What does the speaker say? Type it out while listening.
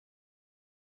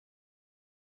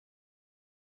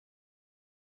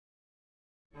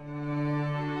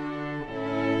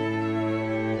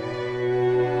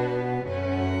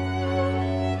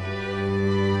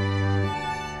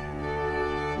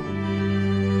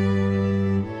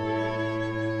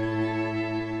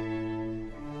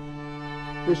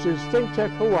This is ThinkTech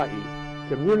Hawaii.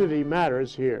 Community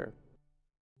matters here.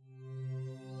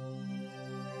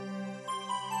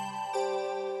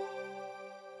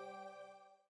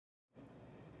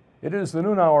 It is the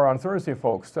noon hour on Thursday,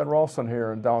 folks. Ted Ralston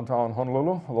here in downtown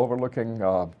Honolulu, overlooking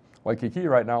Waikiki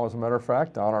right now, as a matter of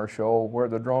fact, on our show Where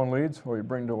the Drone Leads, where we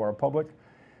bring to our public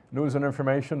news and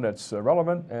information that's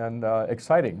relevant and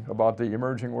exciting about the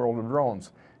emerging world of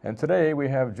drones. And today we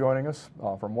have joining us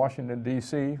from Washington,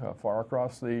 D.C., far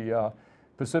across the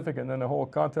Pacific and then the whole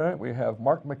continent, we have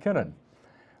Mark McKinnon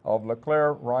of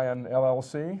LeClaire Ryan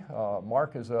LLC.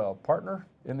 Mark is a partner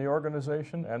in the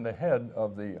organization and the head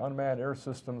of the Unmanned Air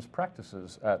Systems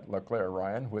Practices at LeClaire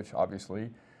Ryan, which obviously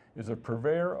is a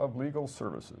purveyor of legal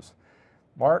services.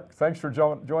 Mark, thanks for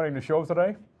joining the show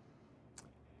today.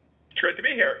 It's great to be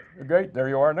here. Great, there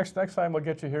you are. Next time we'll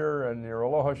get you here in your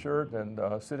aloha shirt and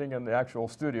sitting in the actual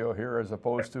studio here as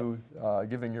opposed to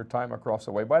giving your time across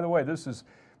the way. By the way, this is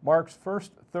Mark's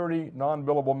first 30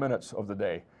 non-billable minutes of the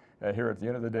day here at the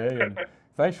end of the day. And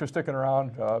thanks for sticking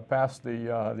around past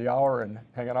the hour and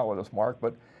hanging out with us, Mark.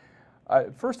 But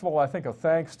first of all, I think a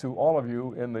thanks to all of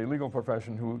you in the legal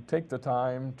profession who take the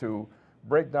time to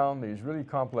break down these really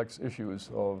complex issues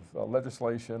of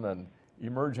legislation and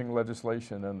emerging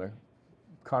legislation and the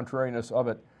contrariness of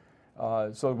it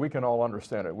so we can all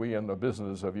understand it. We in the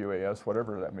business of UAS,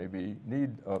 whatever that may be,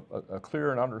 need a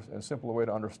clear and simple way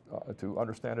to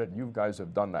understand it. You guys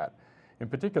have done that. In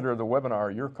particular, the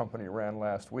webinar your company ran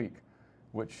last week,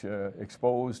 which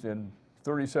exposed in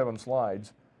 37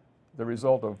 slides the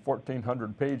result of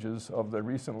 1,400 pages of the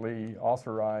recently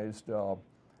authorized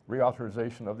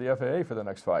reauthorization of the FAA for the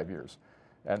next 5 years.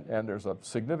 And there's a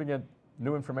significant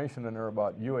new information in there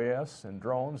about UAS and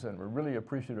drones, and we're really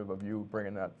appreciative of you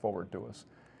bringing that forward to us.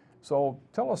 So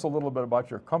tell us a little bit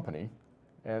about your company,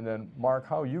 and then Mark,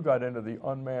 how you got into the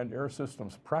unmanned air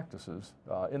systems practices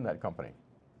in that company.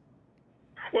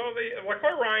 Well,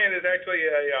 LeClaire Ryan is actually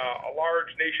a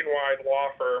large nationwide law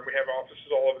firm. We have offices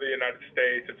all over the United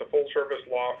States. It's a full-service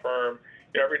law firm.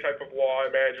 Every type of law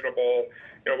imaginable,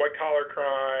 white-collar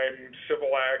crime, civil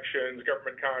actions,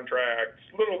 government contracts,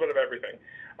 a little bit of everything.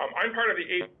 I'm part of the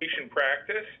aviation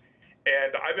practice,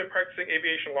 and I've been practicing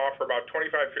aviation law for about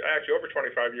over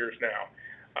 25 years now.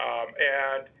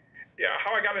 And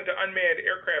how I got into unmanned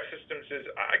aircraft systems is,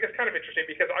 I guess, kind of interesting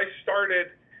because I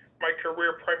started my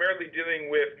career primarily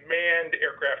dealing with manned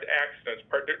aircraft accidents,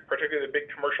 particularly the big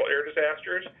commercial air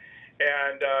disasters,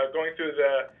 and going through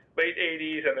the late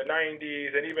 80s and the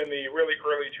 90s and even the really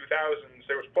early 2000s,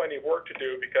 there was plenty of work to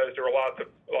do because there were lots of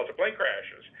plane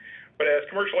crashes. But as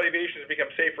commercial aviation has become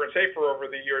safer and safer over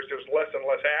the years, there's less and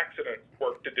less accident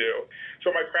work to do. So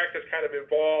my practice kind of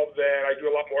evolved then. I do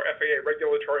a lot more FAA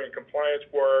regulatory and compliance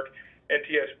work,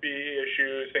 NTSB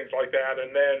issues, things like that.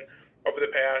 And then over the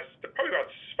past probably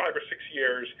about 5 or 6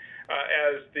 years,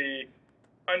 as the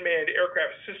unmanned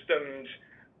aircraft systems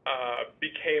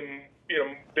became,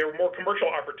 there were more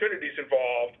commercial opportunities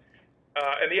involved,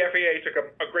 and the FAA took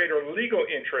a greater legal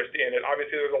interest in it.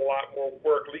 Obviously, there's a lot more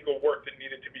legal work that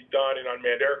needed to be done in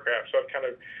unmanned aircraft, so I've kind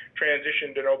of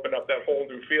transitioned and opened up that whole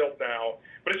new field now.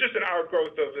 But it's just an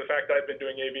outgrowth of the fact that I've been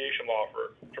doing aviation law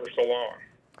for so long.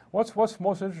 What's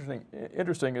most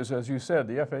interesting is, as you said,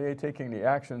 the FAA taking the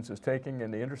actions it's taking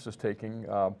and the interest it's taking,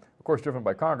 of course driven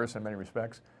by Congress in many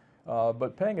respects,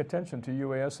 but paying attention to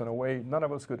UAS in a way none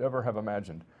of us could ever have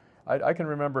imagined. I can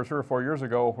remember 3 or 4 years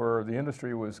ago where the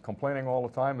industry was complaining all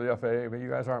the time to the FAA, but you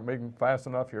guys aren't moving fast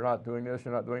enough, you're not doing this,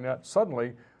 you're not doing that.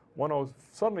 Suddenly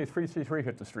 333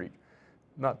 hit the street.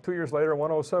 Not 2 years later,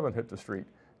 107 hit the street.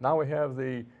 Now we have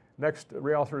the next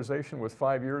reauthorization with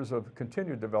 5 years of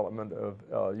continued development of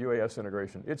UAS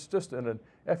integration. It's just an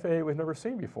FAA we've never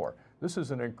seen before. This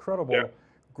is an incredible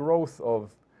growth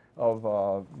of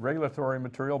regulatory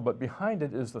material, but behind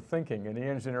it is the thinking and the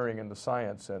engineering and the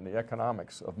science and the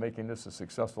economics of making this a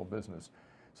successful business.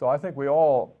 So I think we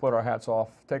all take our hats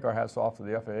off to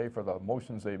the FAA for the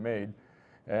motions they made,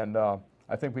 and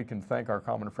I think we can thank our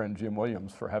common friend Jim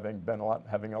Williams for having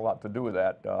a lot to do with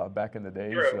that back in the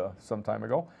days some time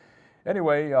ago.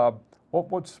 Anyway,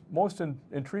 what's most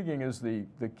intriguing is the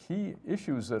key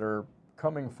issues that are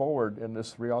coming forward in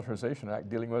this Reauthorization Act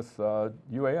dealing with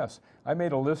UAS. I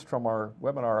made a list from our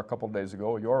webinar a couple of days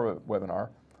ago, your webinar.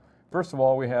 First of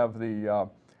all, we have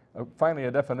finally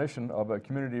a definition of a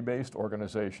community-based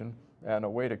organization and a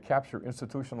way to capture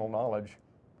institutional knowledge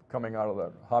coming out of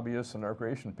the hobbyists and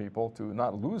recreation people to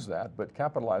not lose that, but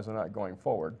capitalize on that going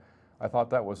forward. I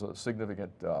thought that was a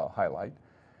significant highlight.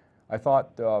 I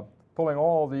thought pulling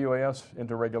all the UAS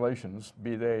into regulations,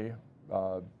 be they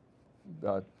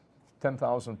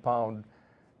 10,000-pound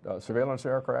surveillance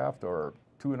aircraft or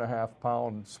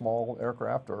 2.5-pound small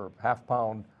aircraft or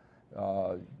half-pound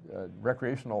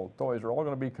recreational toys are all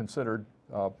going to be considered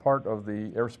part of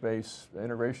the airspace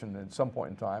integration at some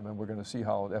point in time, and we're going to see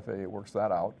how the FAA works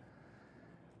that out.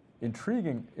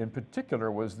 Intriguing in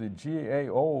particular was the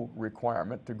GAO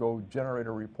requirement to go generate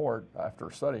a report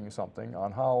after studying something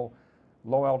on how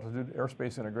low altitude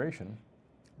airspace integration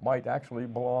might actually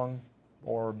belong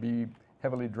or be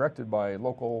heavily directed by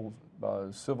local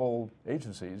civil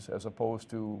agencies as opposed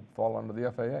to fall under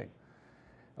the FAA.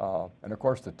 And of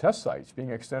course the test sites being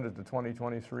extended to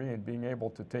 2023 and being able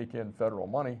to take in federal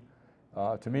money,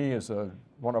 to me as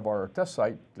one of our test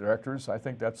site directors, I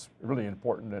think that's really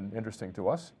important and interesting to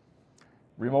us.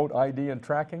 Remote ID and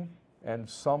tracking and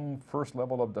some first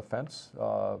level of defense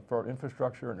for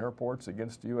infrastructure and airports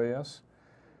against UAS,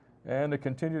 and a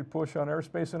continued push on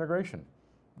airspace integration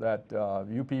that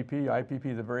UPP,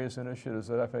 IPP, the various initiatives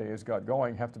that FAA has got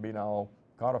going have to be now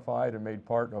codified and made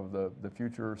part of the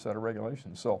future set of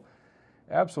regulations. So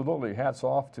absolutely hats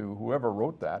off to whoever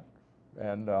wrote that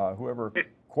and whoever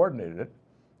coordinated it,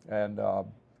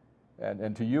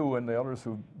 and to you and the others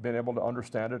who've been able to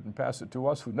understand it and pass it to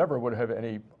us who never would have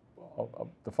any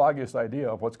the foggiest idea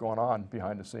of what's going on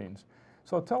behind the scenes.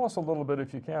 So tell us a little bit,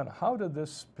 if you can, how did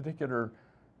this particular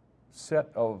set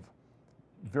of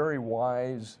very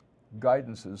wise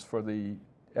guidances for the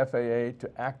FAA to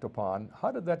act upon,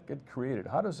 how did that get created?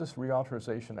 How does this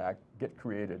Reauthorization Act get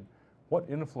created? What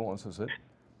influences it?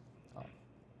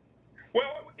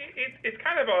 Well, it's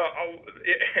kind of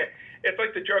it's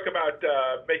like the joke about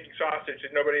making sausage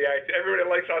and everybody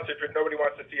likes sausage but nobody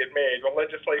wants to see it made. Well,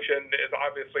 legislation is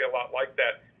obviously a lot like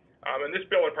that. And this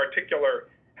bill in particular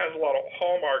has a lot of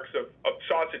hallmarks of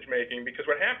sausage making, because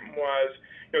what happened was,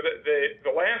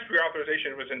 the last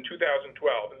reauthorization was in 2012,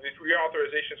 and these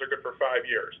reauthorizations are good for 5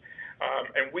 years.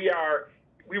 And we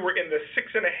were in the six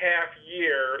and a half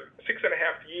year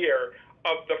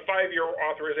of the 5-year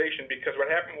authorization, because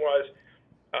what happened was,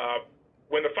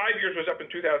 when the 5 years was up in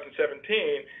 2017,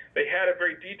 they had a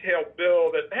very detailed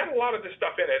bill that had a lot of this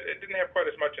stuff in it. It didn't have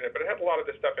quite as much in it, but it had a lot of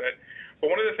this stuff in it.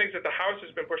 But one of the things that the House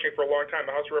has been pushing for a long time,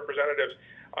 the House of Representatives,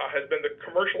 has been the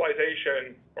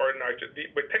commercialization, or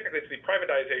technically it's the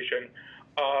privatization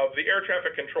of the air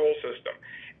traffic control system.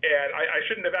 And I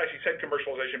shouldn't have actually said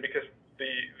commercialization, because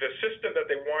the system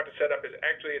that they want to set up is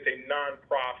actually it's a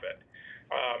nonprofit.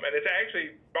 And it's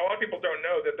actually, a lot of people don't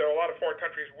know that there are a lot of foreign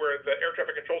countries where the air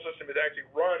traffic control system is actually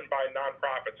run by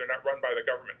nonprofits. They're not run by the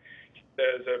government.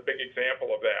 There's a big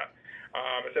example of that.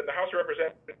 I said the House of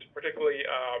Representatives, particularly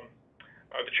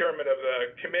the chairman of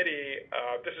the committee,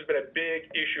 this has been a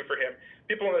big issue for him.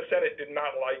 People in the Senate did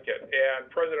not like it, and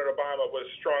President Obama was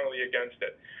strongly against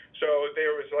it. So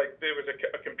there was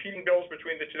a competing bills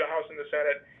between the House and the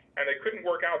Senate, and they couldn't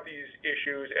work out these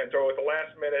issues. And so at the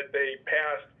last minute, they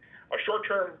passed a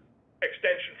short-term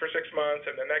extension for 6 months,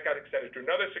 and then that got extended to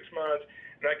another 6 months,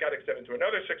 and that got extended to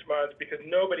another 6 months, because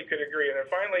nobody could agree. And then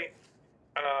finally,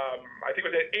 I think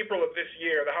it was in April of this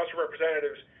year, the House of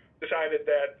Representatives decided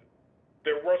that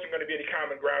there wasn't going to be any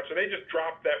common ground, so they just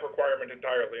dropped that requirement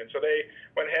entirely. And so they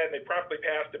went ahead and they promptly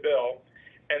passed a bill,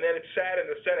 and then it sat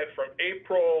in the Senate from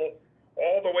April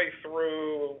all the way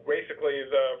through basically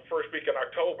the first week in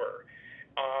October.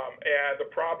 And the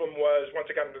problem was, once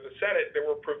it got into the Senate, there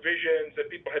were provisions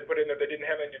that people had put in there that didn't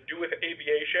have anything to do with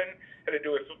aviation, had to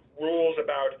do with rules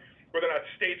about whether or not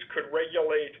states could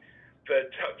regulate the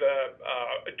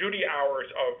duty hours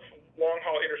of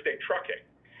long-haul interstate trucking.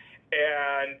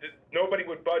 And nobody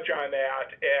would budge on that,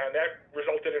 and that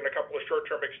resulted in a couple of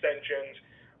short-term extensions.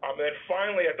 And then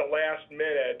finally, at the last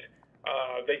minute,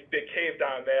 they caved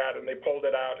on that, and they pulled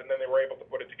it out, and then they were able to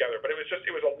put it together. But it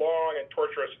was a long and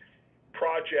torturous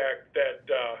project that,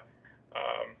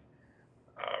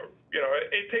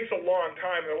 it takes a long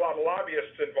time and a lot of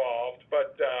lobbyists involved,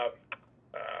 but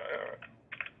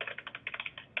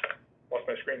lost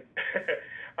my screen.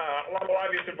 A lot of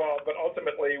lobbyists involved, but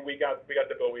ultimately we got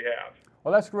the bill we have.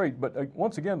 Well, that's great, but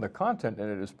once again, the content in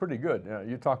it is pretty good.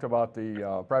 You talked about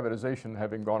the privatization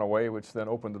having gone away, which then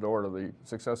opened the door to the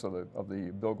success of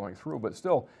the bill going through, but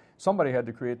still, somebody had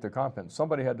to create the content.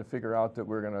 Somebody had to figure out that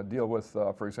we're going to deal with,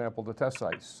 for example, the test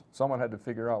sites. Someone had to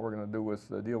figure out we're going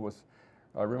to deal with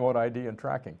remote ID and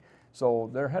tracking.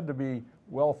 So there had to be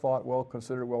well thought, well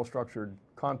considered, well structured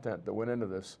content that went into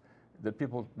this, that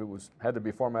had to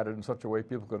be formatted in such a way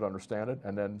people could understand it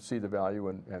and then see the value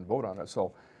and vote on it.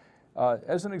 So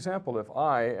as an example, if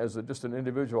I, as just an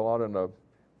individual out in the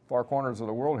far corners of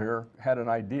the world here, had an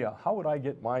idea, how would I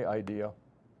get my idea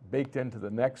baked into the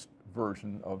next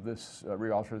version of this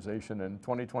reauthorization in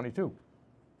 2022?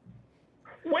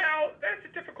 Well, that's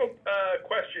a difficult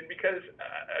question because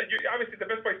obviously the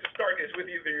best place to start is with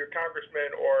either your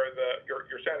congressman or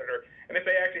your senator, and if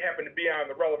they actually happen to be on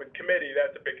the relevant committee,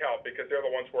 that's a big help because they're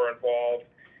the ones who are involved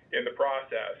in the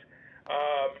process.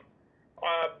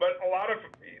 But a lot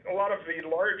of the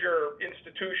larger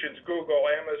institutions, Google,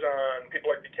 Amazon,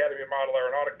 people like the Academy of Model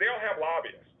Aeronautics, they all have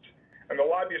lobbyists. And the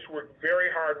lobbyists work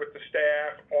very hard with the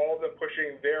staff, all of them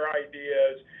pushing their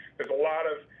ideas. There's a lot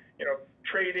of,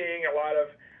 trading, a lot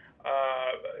of,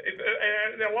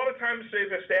 and a lot of times, say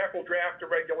the staff will draft a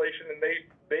regulation and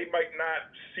they might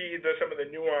not see some of the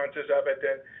nuances of it.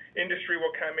 And industry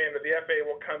will come in, or the FAA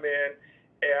will come in,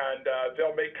 and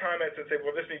they'll make comments and say,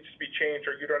 well, this needs to be changed,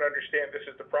 or you don't understand this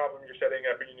is the problem you're setting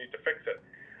up and you need to fix it.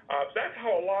 So that's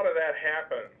how a lot of that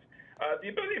happens.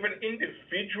 The ability of an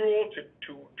individual to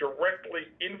directly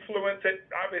influence it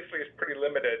obviously is pretty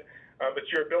limited. But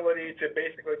your ability to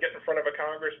basically get in front of a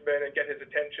congressman and get his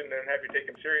attention and have you take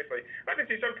him seriously. I can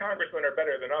see some congressmen are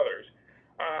better than others.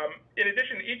 In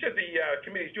addition, each of the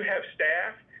committees do have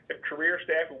staff, have career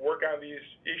staff who work on these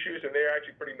issues, and they're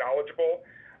actually pretty knowledgeable.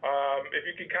 If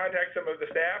you can contact some of the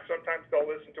staff, sometimes they'll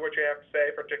listen to what you have to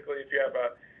say, particularly if you have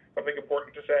something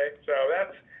important to say. So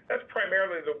that's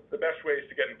primarily the best ways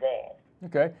to get involved.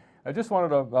 Okay. I just wanted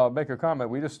to make a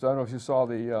comment. I don't know if you saw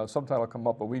the subtitle come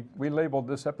up, but we labeled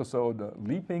this episode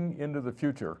Leaping into the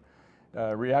Future,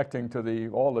 reacting to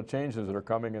all the changes that are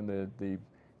coming in the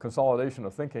consolidation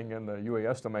of thinking in the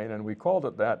UAS domain, and we called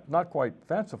it that, not quite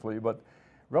fancifully, but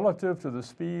relative to the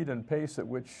speed and pace at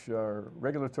which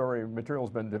regulatory material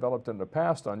has been developed in the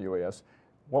past on UAS.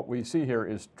 What we see here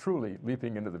is truly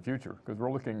leaping into the future, because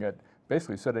we're looking at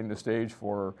basically setting the stage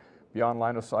for beyond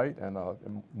line of sight and a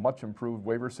much improved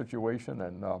waiver situation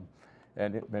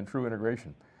and true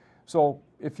integration. So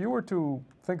if you were to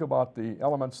think about the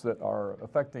elements that are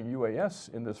affecting UAS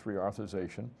in this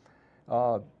reauthorization,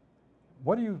 tell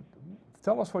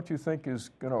us what you think is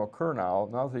going to occur now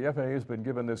that the FAA has been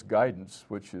given this guidance,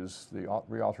 which is the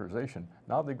reauthorization.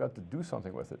 Now they've got to do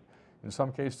something with it. In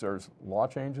some cases there's law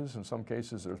changes, in some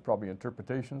cases there's probably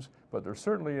interpretations, but there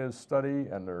certainly is study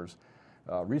and there's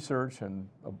research and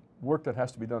work that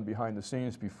has to be done behind the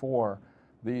scenes before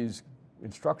these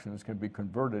instructions can be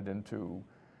converted into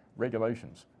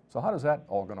regulations. So how does that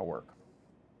all going to work?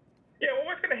 Yeah, well,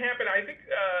 what's going to happen, I think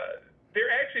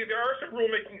there are some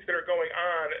rulemakings that are going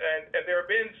on, and there have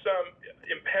been some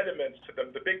impediments to them.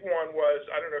 The big one was,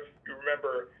 I don't know if you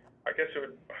remember, I guess it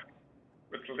was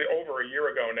over a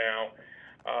year ago now,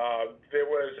 there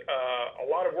was a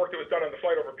lot of work that was done on the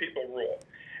flight over people rule.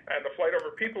 And the flight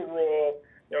over people rule,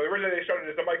 originally they started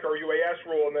as the micro UAS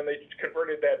rule, and then they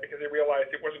converted that because they realized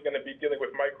it wasn't going to be dealing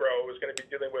with micro, it was going to be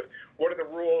dealing with what are the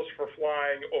rules for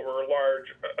flying over large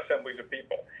assemblies of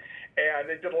people. And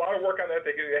they did a lot of work on that.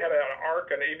 They had an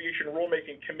ARC, an aviation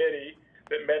rulemaking committee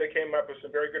that met and came up with some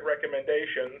very good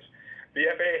recommendations. The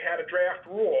FAA had a draft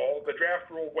rule. The draft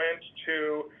rule went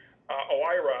to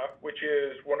OIRA, which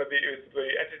is one of the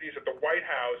entities at the White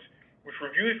House, which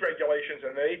reviews regulations,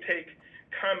 and they take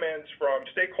comments from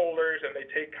stakeholders and they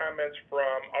take comments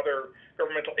from other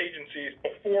governmental agencies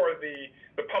before the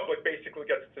public basically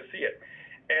gets to see it.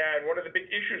 And one of the big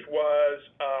issues was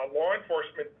law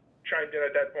enforcement chimed in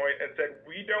at that point and said,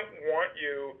 we don't want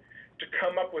you to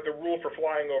come up with a rule for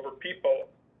flying over people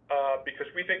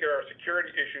because we think there are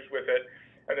security issues with it.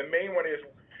 And the main one is,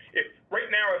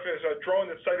 right now, if there's a drone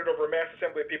that's sighted over a mass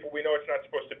assembly of people, we know it's not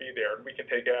supposed to be there and we can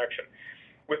take action.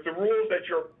 With the rules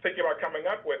that you're thinking about coming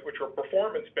up with, which are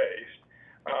performance-based,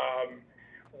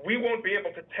 we won't be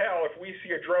able to tell if we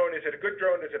see a drone, is it a good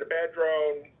drone, is it a bad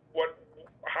drone,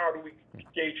 how do we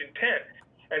gauge intent?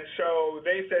 And so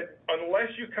they said,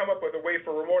 unless you come up with a way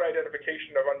for remote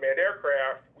identification of unmanned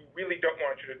aircraft, we really don't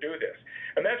want you to do this.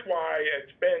 And that's why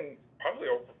it's been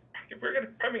probably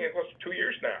close to 2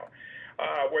 years now,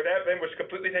 where that then was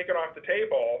completely taken off the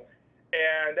table.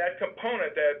 And that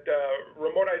component, that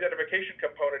remote identification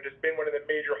component, has been one of the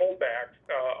major holdbacks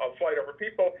of flight over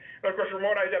people. And of course,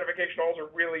 remote identification also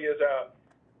really is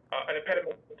an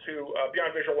impediment to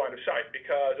beyond visual line of sight,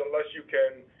 because unless you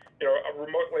can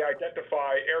remotely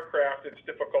identify aircraft, it's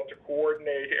difficult to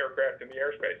coordinate aircraft in the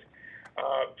airspace.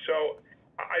 So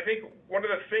I think one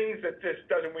of the things that this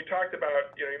does, and we talked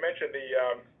about, you mentioned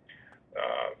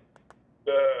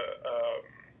the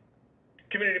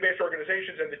community-based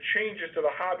organizations and the changes to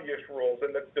the hobbyist rules,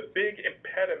 and the big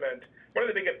impediment, one of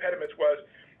the big impediments was,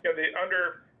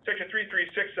 under Section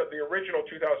 336 of the original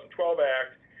 2012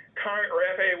 Act,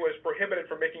 FAA was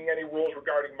prohibited from making any rules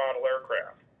regarding model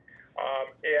aircraft.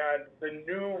 And the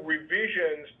new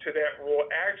revisions to that rule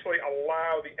actually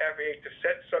allow the FAA to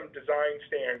set some design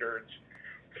standards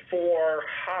for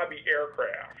hobby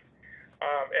aircraft.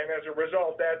 And as a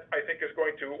result, that I think is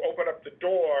going to open up the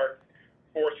door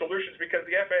for solutions, because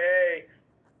the FAA,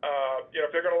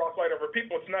 if they're going to fly over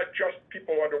people, it's not just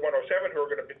people under 107 who are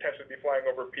going to potentially be flying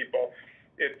over people.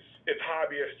 It's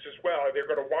hobbyists as well. They're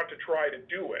going to want to try to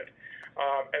do it.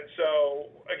 And so,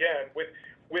 again, with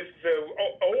the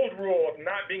old rule of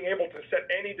not being able to set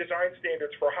any design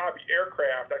standards for hobby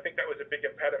aircraft, I think that was a big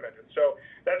impediment. And so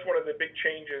that's one of the big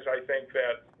changes, I think,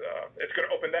 that it's going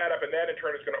to open that up, and that in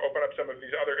turn is going to open up some of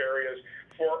these other areas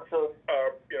for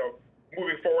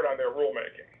moving forward on their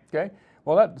rulemaking. Okay.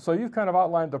 Well, so you've kind of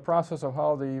outlined the process of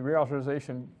how the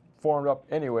reauthorization formed up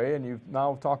anyway, and you've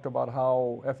now talked about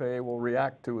how FAA will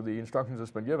react to the instructions that's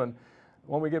been given.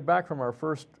 When we get back from our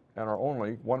first and our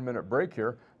only 1-minute break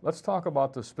here, let's talk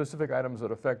about the specific items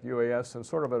that affect UAS and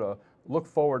sort of a look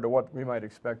forward to what we might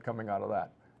expect coming out of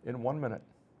that in 1 minute.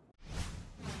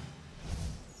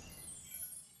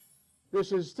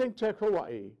 This is ThinkTech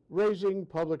Hawaii, raising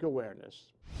public awareness.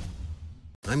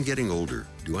 I'm getting older.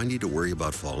 Do I need to worry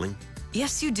about falling?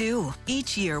 Yes, you do.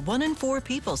 Each year, 1 in 4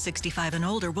 people 65 and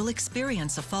older will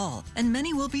experience a fall, and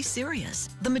many will be serious.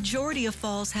 The majority of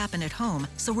falls happen at home,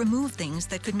 so remove things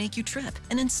that could make you trip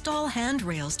and install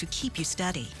handrails to keep you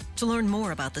steady. To learn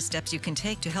more about the steps you can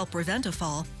take to help prevent a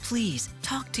fall, please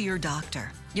talk to your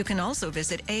doctor. You can also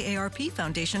visit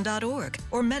aarpfoundation.org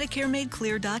or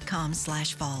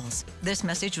medicaremadeclear.com/falls. This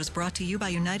message was brought to you by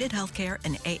United Healthcare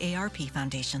and AARP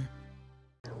Foundation.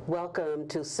 Welcome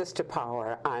to Sister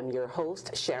Power. I'm your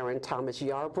host, Sharon Thomas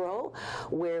Yarbrough,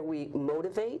 where we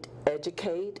motivate,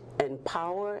 educate,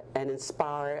 empower, and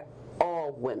inspire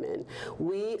all women.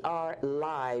 We are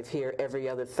live here every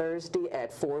other Thursday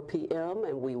at 4 p.m.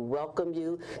 and we welcome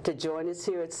you to join us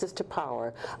here at Sister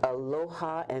Power.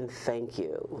 Aloha and thank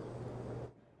you.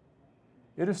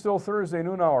 It is still Thursday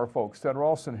noon hour, folks. Ted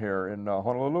Ralston here in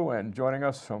Honolulu, and joining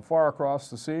us from far across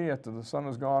the sea after the sun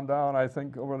has gone down, I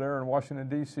think over there in Washington,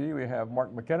 D.C., we have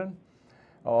Mark McKinnon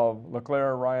of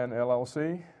LeClaire Ryan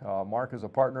LLC. Mark is a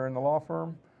partner in the law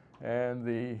firm and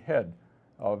the head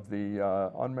of the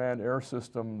unmanned air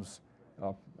systems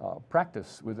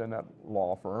practice within that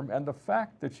law firm. And the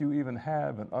fact that you even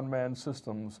have an unmanned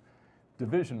systems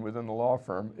division within the law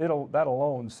firm, that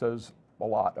alone says a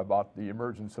lot about the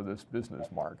emergence of this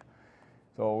business, Mark.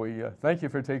 So we thank you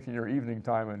for taking your evening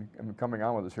time and coming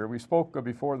on with us here. We spoke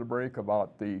before the break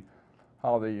about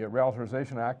how the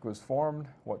Reauthorization Act was formed,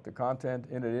 what the content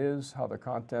in it is, how the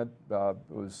content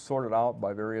was sorted out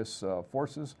by various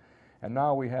forces, and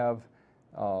now we have,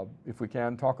 if we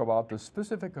can, talk about the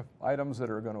specific items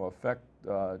that are going to affect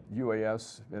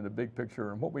UAS in the big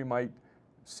picture and what we might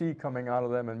see coming out of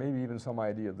them, and maybe even some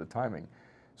idea of the timing.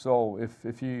 So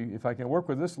if I can work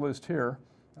with this list here,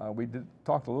 we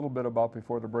talked a little bit about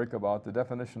before the break about the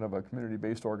definition of a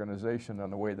community-based organization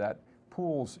and the way that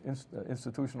pools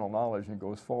institutional knowledge and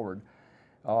goes forward.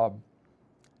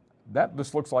 That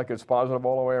just looks like it's positive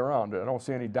all the way around. I don't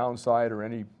see any downside or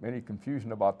any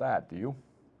confusion about that. Do you?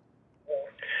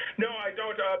 No, I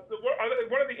don't.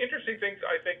 One of the interesting things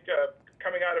I think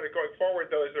coming out of it going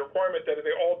forward, though, is the requirement that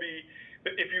they all be,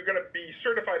 if you're going to be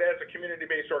certified as a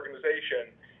community-based organization,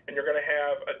 and you're going to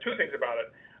have two things about it.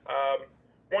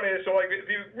 One is, so like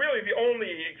really the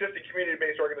only existing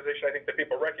community-based organization I think that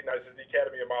people recognize is the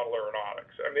Academy of Model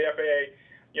Aeronautics. I mean, the FAA,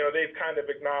 they've kind of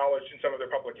acknowledged in some of their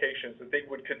publications that they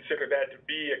would consider that to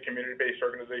be a community-based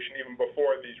organization even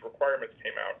before these requirements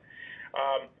came out.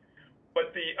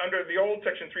 But under the old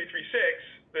Section 336,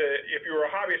 if you were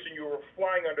a hobbyist and you were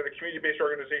flying under the community-based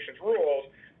organization's rules,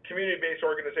 community-based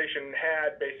organization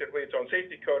had basically its own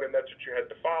safety code, and that's what you had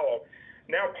to follow.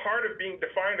 Now, part of being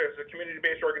defined as a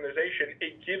community-based organization,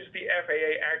 it gives the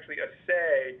FAA actually a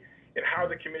say in how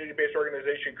the community-based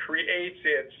organization creates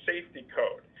its safety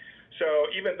code.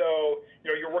 So even though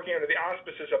you're working under the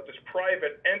auspices of this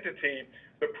private entity,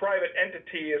 the private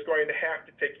entity is going to have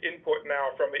to take input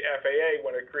now from the FAA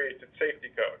when it creates its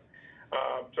safety code.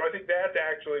 So I think that's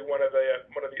actually one of the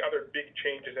other big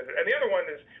changes in it. And the other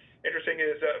one is interesting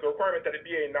is the requirement that it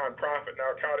be a nonprofit.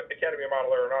 Now, Academy of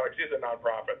Model Aeronautics is a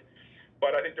nonprofit,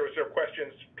 but I think there was some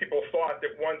questions. People thought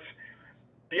that once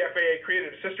the FAA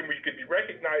created a system where you could be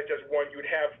recognized as one, you would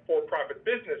have for-profit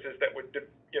businesses that would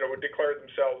declare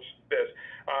themselves this,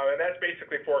 and that's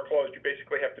basically foreclosed. You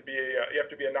basically have to be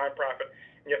a nonprofit,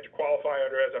 and you have to qualify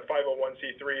as a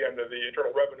 501c3 under the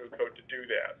Internal Revenue Code to do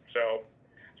that. So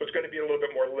it's going to be a little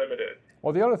bit more limited.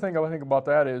 Well, the other thing I think about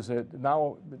that is that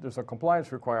now there's a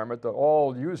compliance requirement that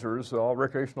all users, all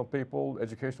recreational people,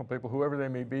 educational people, whoever they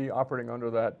may be operating under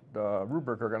that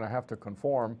rubric are going to have to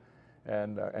conform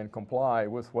and comply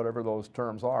with whatever those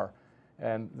terms are.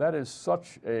 And that is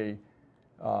such a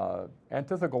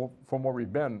antithetical from where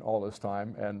we've been all this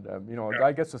time. And you know, a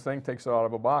guy gets the thing, takes it out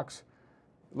of a box,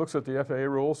 looks at the FAA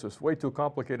rules, it's way too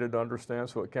complicated to understand,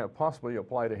 so it can't possibly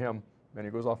apply to him, and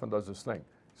he goes off and does his thing.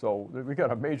 So we've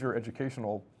got a major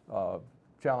educational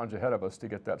challenge ahead of us to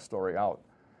get that story out.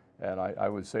 And I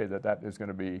would say that that is going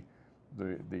to be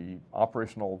the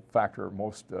operational factor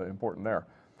most important there.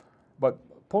 But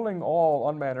pulling all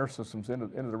unmanned air systems into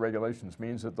the regulations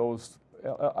means that those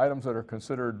items that are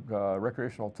considered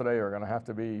recreational today are going to have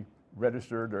to be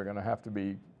registered. They're going to have to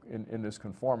be in this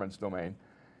conformance domain.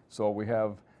 So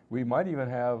we might even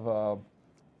have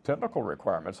technical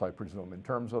requirements, I presume, in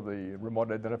terms of the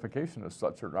remote identification as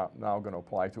such are not now going to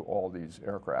apply to all these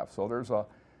aircraft. So there's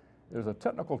a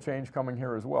technical change coming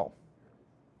here as well.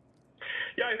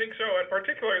 Yeah, I think so. In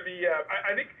particular,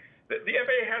 I think the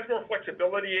FAA has more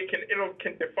flexibility. It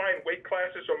can define weight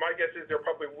classes. So my guess is there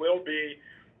probably will be,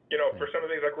 you know, for some of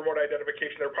the things like remote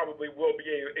identification, there probably will be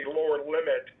a lower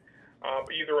limit,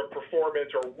 either of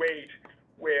performance or weight,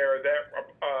 where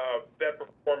that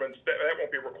performance that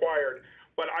won't be required.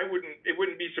 But it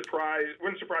wouldn't surprise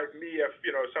me if,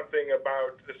 you know, something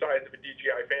about the size of a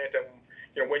DJI Phantom,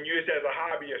 you know, when used as a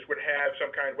hobbyist, would have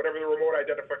some kind, whatever the remote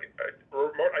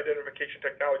identification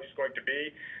technology is going to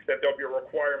be, that there'll be a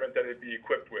requirement that it be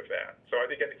equipped with that. So I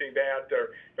think anything that,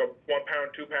 you know, 1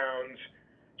 pound, 2 pounds,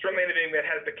 certainly anything that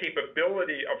has the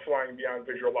capability of flying beyond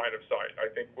visual line of sight,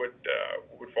 I think would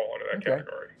fall into that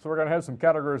category. So we're going to have some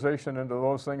categorization into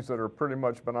those things that are pretty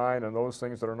much benign and those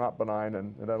things that are not benign,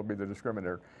 and that'll be the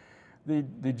discriminator.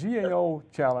 The GAO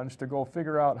challenge to go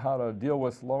figure out how to deal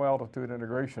with low altitude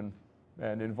integration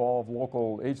and involve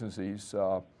local agencies.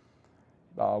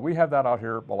 We have that out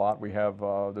here a lot. We have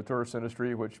the tourist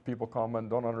industry, which people come and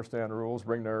don't understand the rules,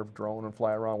 bring their drone and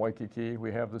fly around Waikiki.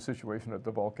 We have the situation at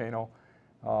the volcano,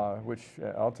 which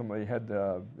ultimately had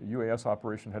UAS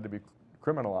operation had to be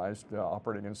criminalized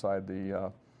operating inside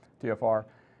the TFR.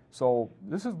 So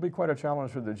this will be quite a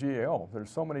challenge for the GAO. There's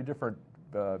so many different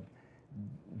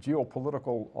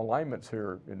geopolitical alignments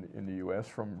here in the U.S.,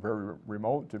 from very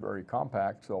remote to very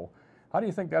compact. So how do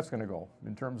you think that's going to go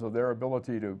in terms of their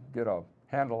ability to get a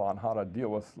handle on how to deal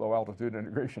with low altitude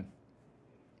integration?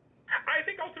 I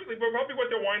think ultimately, probably what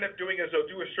they'll wind up doing is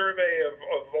they'll do a survey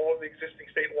of all the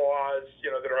existing state laws, you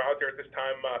know, that are out there at this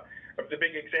time. The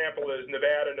big example is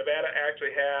Nevada. Nevada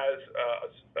actually has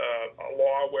a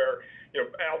law where, you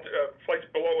know, flights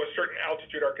below a certain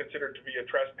altitude are considered to be a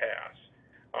trespass,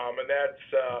 and that's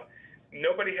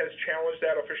nobody has challenged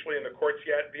that officially in the courts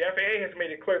yet. The FAA has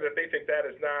made it clear that they think that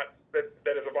is not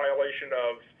that is a violation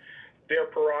of their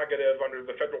prerogative under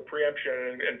the federal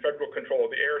preemption and federal control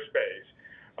of the airspace.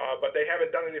 But they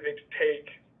haven't done anything to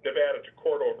take Nevada to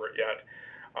court over it yet.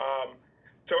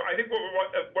 So I think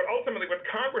what ultimately what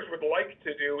Congress would like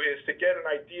to do is to get an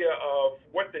idea of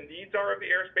what the needs are of the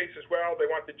airspace as well.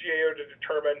 They want the GAO to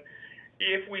determine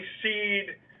if we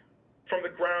cede from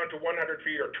the ground to 100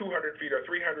 feet or 200 feet or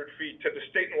 300 feet to the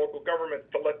state and local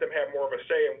governments to let them have more of a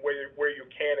say in where you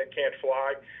can and can't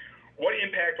fly. What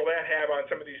impact will that have on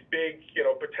some of these big, you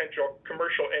know, potential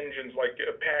commercial engines like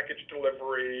package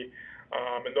delivery,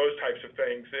 and those types of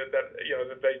things that you know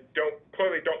that they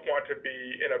clearly don't want to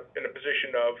be in a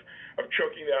position of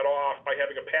choking that off by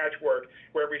having a patchwork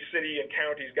where every city and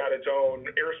county's got its own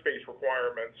airspace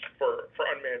requirements for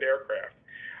unmanned aircraft.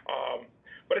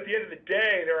 But at the end of the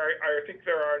day, I think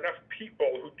there are enough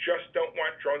people who just don't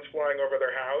want drones flying over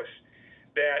their house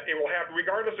that it will have,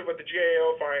 regardless of what the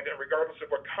GAO finds and regardless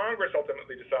of what Congress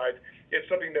ultimately decides, it's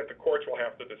something that the courts will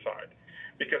have to decide.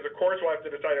 Because the courts will have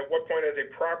to decide at what point as a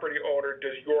property owner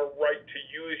does your right to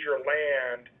use your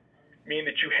land mean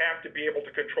that you have to be able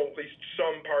to control at least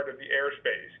some part of the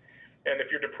airspace. And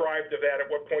if you're deprived of that, at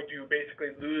what point do you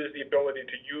basically lose the ability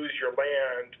to use your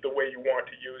land the way you want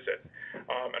to use it?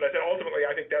 And I said, ultimately,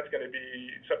 I think that's going to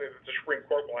be something that the Supreme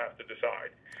Court will have to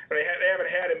decide. And they haven't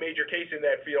had a major case in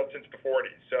that field since the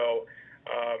 40s. So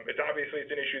it's obviously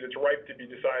an issue that's ripe to be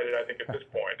decided, I think, at this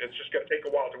point. It's just going to take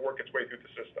a while to work its way through the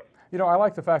system. You know, I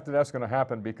like the fact that that's going to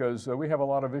happen because we have a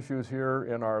lot of issues here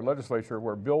in our legislature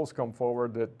where bills come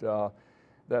forward that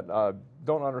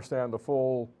don't understand the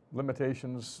full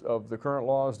limitations of the current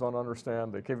laws, don't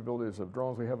understand the capabilities of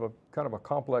drones. We have a kind of a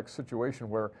complex situation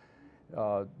where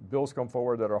bills come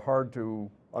forward that are hard to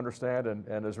understand,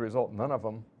 and as a result, none of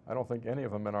them, I don't think any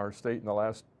of them in our state in the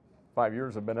last 5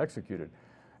 years have been executed.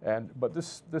 But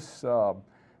this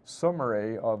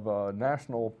summary of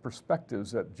national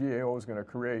perspectives that GAO is going to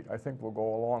create, I think will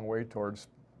go a long way towards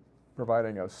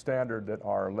providing a standard that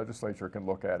our legislature can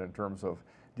look at in terms of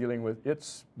dealing with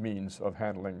its means of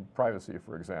handling privacy,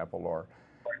 for example,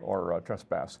 or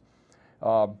trespass.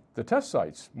 The test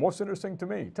sites, most interesting to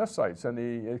me, test sites and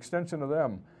the extension of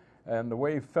them and the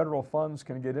way federal funds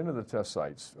can get into the test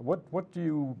sites. What do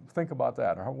you think about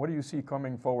that? Or what do you see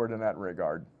coming forward in that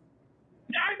regard?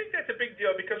 Yeah, I think that's a big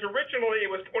deal because originally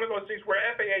it was one of those things where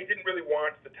FAA didn't really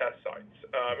want the test sites.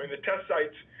 And the test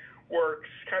sites were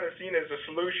kind of seen as a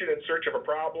solution in search of a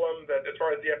problem that, as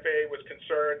far as the FAA was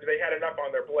concerned, they had enough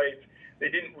on their plates. They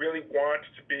didn't really want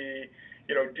to be,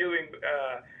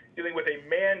 dealing with a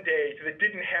mandate that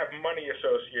didn't have money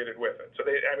associated with it. So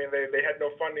they had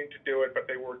no funding to do it,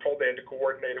 but they were told they had to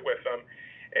coordinate it with them.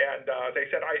 And they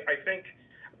said, I think,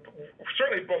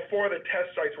 certainly before the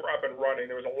test sites were up and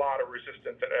running, there was a lot of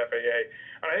resistance at FAA.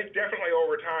 And I think definitely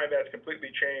over time that's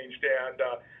completely changed. And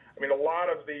a lot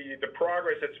of the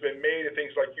progress that's been made at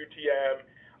things like UTM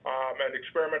and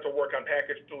experimental work on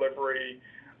package delivery,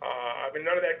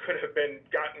 none of that could have been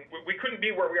gotten. We couldn't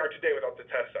be where we are today without the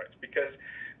test sites, because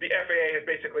the FAA has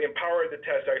basically empowered the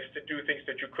test sites to do things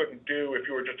that you couldn't do if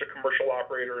you were just a commercial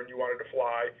operator and you wanted to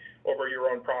fly over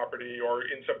your own property or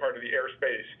in some part of the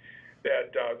airspace. That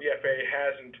the FAA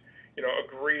hasn't,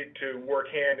 agreed to work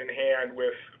hand in hand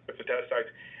with the test sites.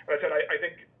 And I said, I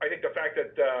think the fact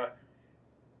that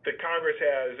that Congress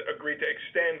has agreed to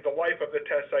extend the life of the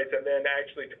test sites and then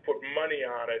actually to put money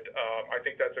on it, I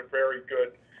think that's a very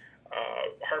good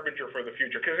harbinger for the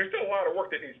future, because there's still a lot of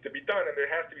work that needs to be done, and there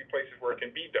has to be places where it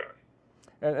can be done.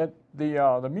 And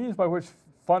the means by which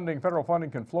federal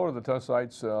funding can flow to the test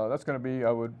sites, that's going to be,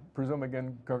 I would presume,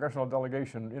 again, congressional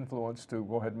delegation influence to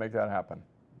go ahead and make that happen.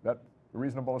 That a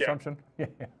reasonable assumption?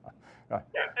 Yeah. Yeah,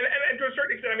 and to a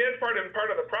certain extent, that's part of the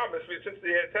problem is since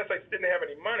the test sites didn't have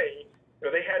any money,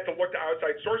 they had to look to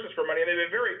outside sources for money, and they've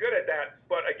been very good at that.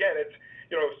 But again, it's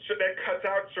so that cuts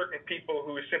out certain people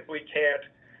who simply can't.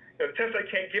 The test site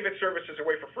can't give its services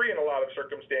away for free in a lot of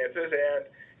circumstances, and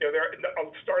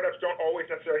startups don't always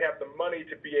necessarily have the money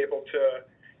to be able to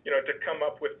to come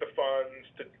up with the funds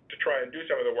to try and do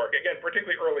some of the work. Again,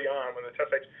 particularly early on when the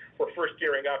test sites were first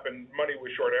gearing up and money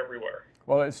was short everywhere.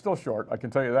 Well, it's still short. I can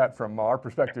tell you that from our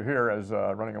perspective here as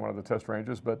running on one of the test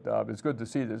ranges, but it's good to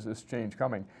see this change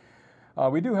coming.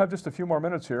 We do have just a few more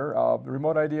minutes here. The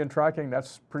remote ID and tracking,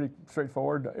 that's pretty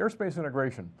straightforward. Airspace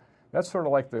integration, that's sort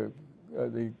of like the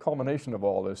culmination of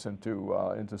all this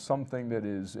into something that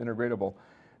is integratable.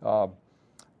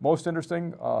 Most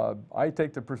interesting, I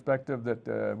take the perspective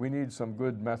that we need some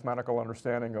good mathematical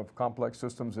understanding of complex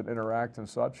systems that interact and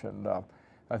such, and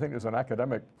I think there's an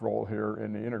academic role here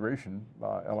in the integration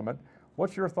element.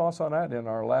 What's your thoughts on that in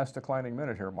our last declining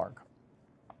minute here, Mark?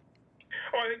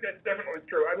 Oh, I think that's definitely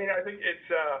true. I think it's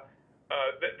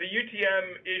the UTM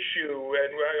issue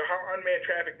and how unmanned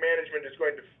traffic management is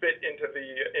going to fit into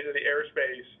the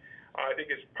airspace. I think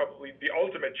is probably the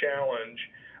ultimate challenge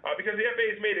because the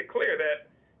FAA has made it clear that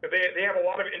they have a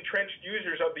lot of entrenched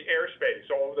users of the airspace,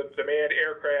 all the manned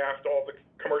aircraft, all the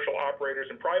commercial operators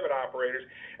and private operators,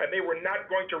 and they were not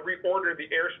going to reorder the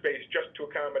airspace just to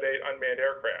accommodate unmanned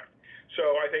aircraft.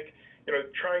 So I think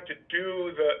trying to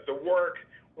do the work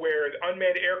where the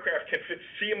unmanned aircraft can fit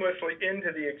seamlessly into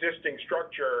the existing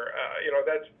structure,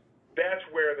 that's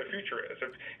where the future is.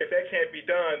 If that can't be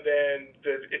done, then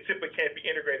it simply can't be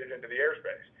integrated into the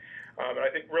airspace. And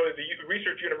I think really the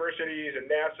research universities and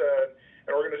NASA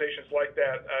and organizations like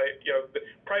that, the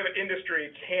private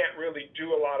industry can't really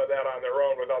do a lot of that on their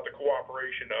own without the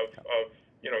cooperation of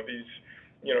these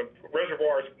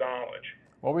reservoirs of knowledge.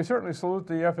 Well, we certainly salute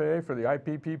the FAA for the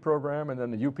IPP program and then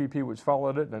the UPP which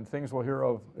followed it, and things we'll hear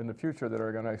of in the future that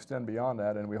are going to extend beyond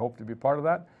that, and we hope to be part of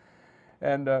that.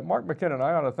 And Mark McKinnon,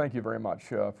 I want to thank you very much,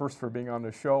 first for being on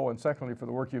this show, and secondly for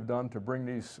the work you've done to bring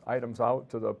these items out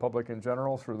to the public in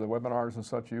general through the webinars and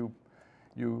such you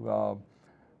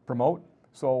promote.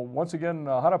 So once again,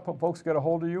 how do folks get a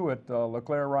hold of you at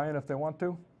LeClaire Ryan if they want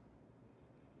to?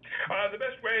 The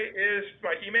best way is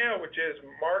my email, which is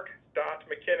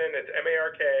mark.mckinnon, it's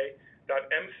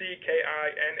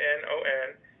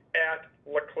mark.mckinnon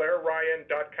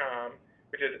 @leclaireryan.com,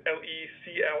 which is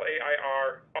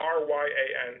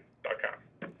LeClairRyan.com.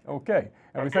 Okay,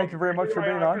 and we thank you very much for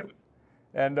being on.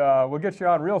 And we'll get you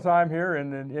on real time here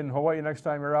in Hawaii next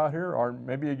time you're out here, or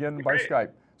maybe again by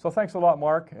Skype. So thanks a lot,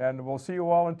 Mark, and we'll see you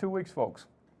all in 2 weeks, folks.